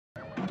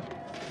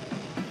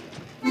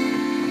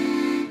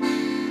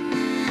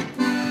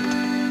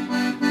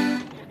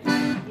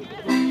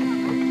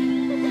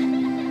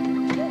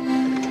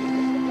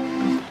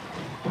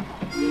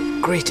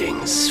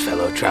Greetings,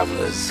 fellow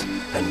travelers,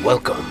 and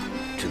welcome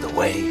to the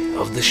Way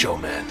of the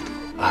Showman.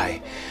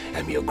 I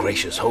am your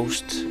gracious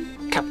host,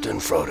 Captain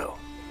Frodo.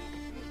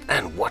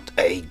 And what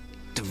a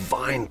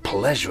divine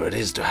pleasure it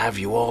is to have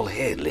you all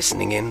here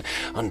listening in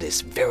on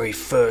this very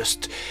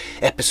first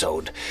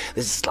episode.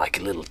 This is like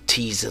a little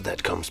teaser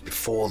that comes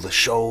before the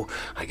show.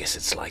 I guess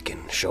it's like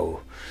in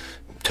show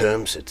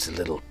terms, it's a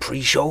little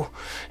pre-show.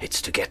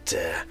 It's to get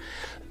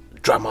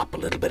drum up a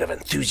little bit of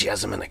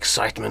enthusiasm and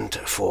excitement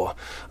for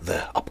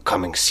the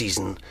upcoming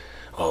season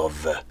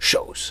of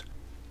shows.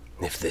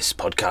 If this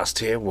podcast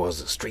here was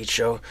a street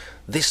show,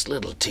 this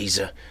little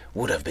teaser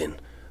would have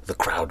been the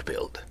crowd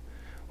build.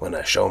 When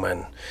a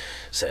showman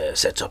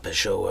sets up his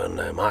show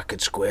on Market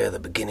Square, the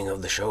beginning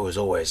of the show is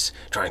always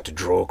trying to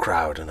draw a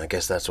crowd, and I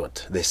guess that's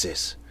what this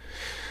is.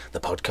 The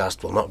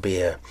podcast will not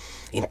be a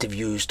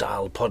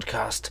interview-style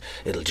podcast.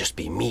 It'll just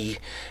be me,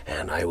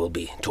 and I will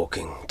be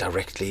talking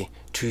directly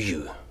to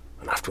you.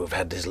 And after we've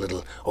had this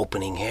little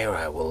opening here,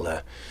 I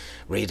will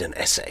read an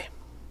essay.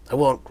 I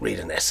won't read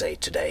an essay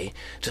today.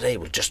 Today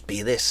will just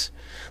be this.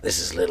 This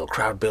is a little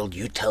crowd build.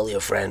 You tell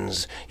your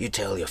friends, you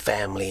tell your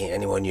family,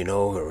 anyone you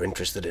know who are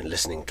interested in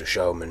listening to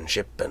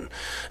showmanship and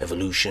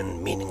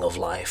evolution, meaning of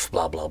life,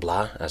 blah, blah,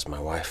 blah, as my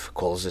wife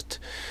calls it,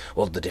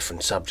 all the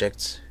different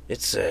subjects.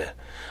 It's a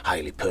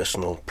highly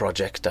personal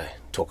project. I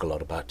talk a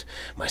lot about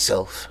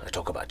myself. I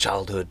talk about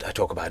childhood. I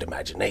talk about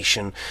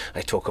imagination.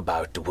 I talk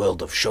about the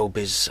world of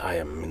showbiz. I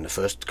am in the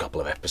first couple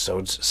of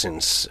episodes,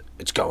 since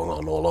it's going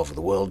on all over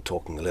the world,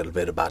 talking a little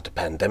bit about the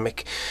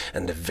pandemic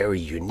and the very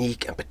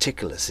unique and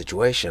particular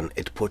situation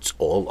it puts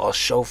all us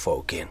show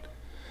folk in.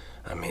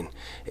 I mean,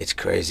 it's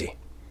crazy.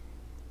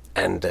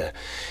 And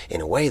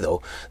in a way,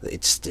 though,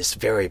 it's this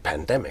very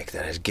pandemic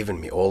that has given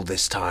me all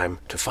this time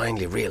to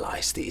finally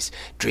realize these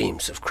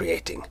dreams of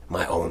creating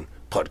my own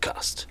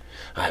podcast.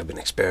 I have been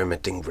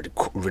experimenting with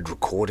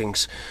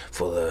recordings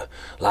for the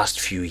last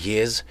few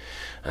years.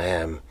 I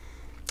am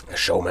a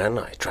showman.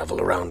 I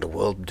travel around the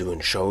world doing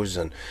shows,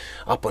 and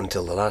up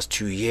until the last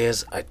 2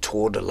 years I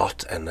toured a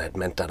lot, and that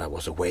meant that I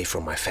was away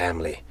from my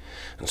family.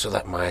 And so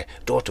that my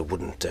daughter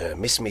wouldn't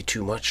miss me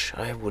too much,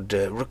 I would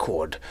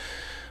record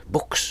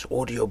books,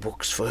 audio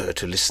books for her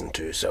to listen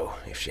to, so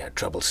if she had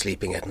trouble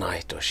sleeping at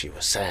night or she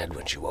was sad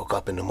when she woke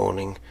up in the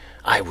morning,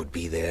 I would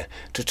be there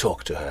to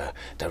talk to her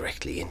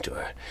directly into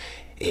her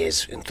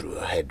ears and through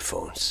her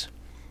headphones.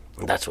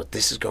 And that's what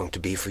this is going to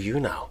be for you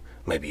now.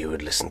 Maybe you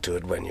would listen to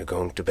it when you're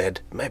going to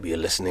bed. Maybe you're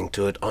listening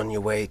to it on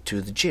your way to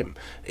the gym,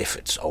 if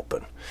it's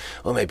open.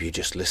 Or maybe you're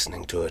just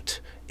listening to it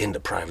in the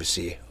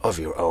privacy of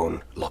your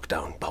own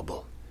lockdown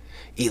bubble.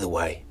 Either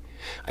way,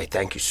 I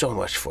thank you so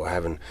much for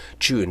having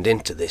tuned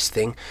into this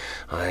thing.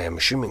 I am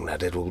assuming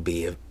that it will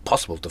be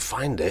possible to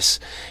find this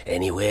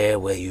anywhere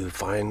where you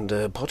find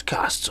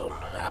podcasts, on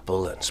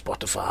Apple and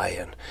Spotify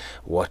and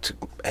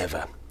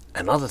whatever.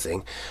 Another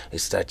thing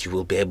is that you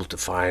will be able to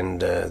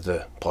find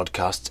the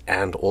podcasts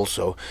and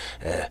also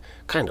a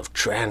kind of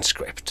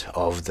transcript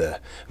of the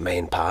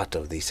main part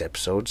of these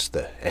episodes,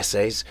 the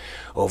essays,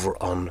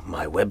 over on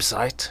my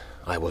website.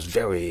 I was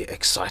very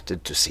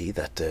excited to see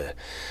that the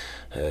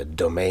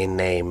domain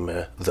name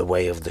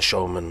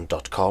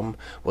thewayoftheshowman.com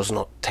was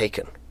not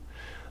taken.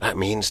 That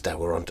means that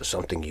we're onto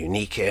something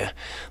unique here.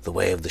 The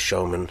Way of the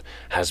Showman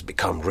has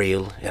become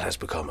real. It has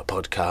become a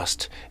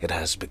podcast. It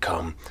has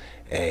become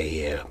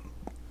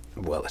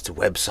it's a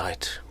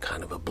website,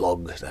 kind of a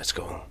blog that's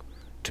going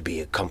to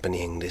be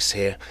accompanying this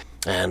here.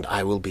 And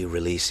I will be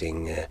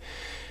releasing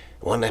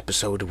one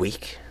episode a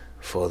week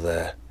for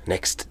the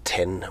next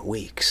 10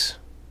 weeks.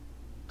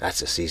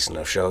 That's a season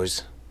of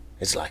shows.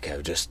 It's like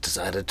I've just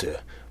decided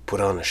to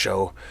put on a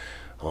show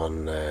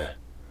on the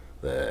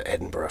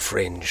Edinburgh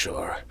Fringe,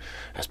 or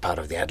as part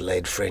of the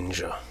Adelaide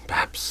Fringe, or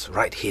perhaps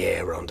right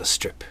here on the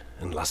Strip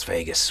in Las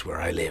Vegas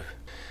where I live.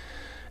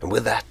 And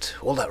with that,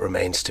 all that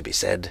remains to be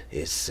said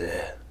is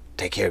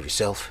take care of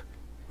yourself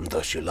and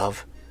those you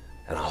love,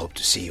 and I hope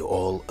to see you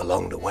all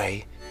along the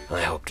way, and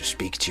I hope to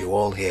speak to you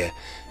all here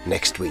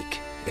next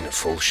week in a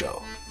full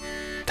show.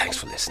 Thanks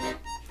for listening.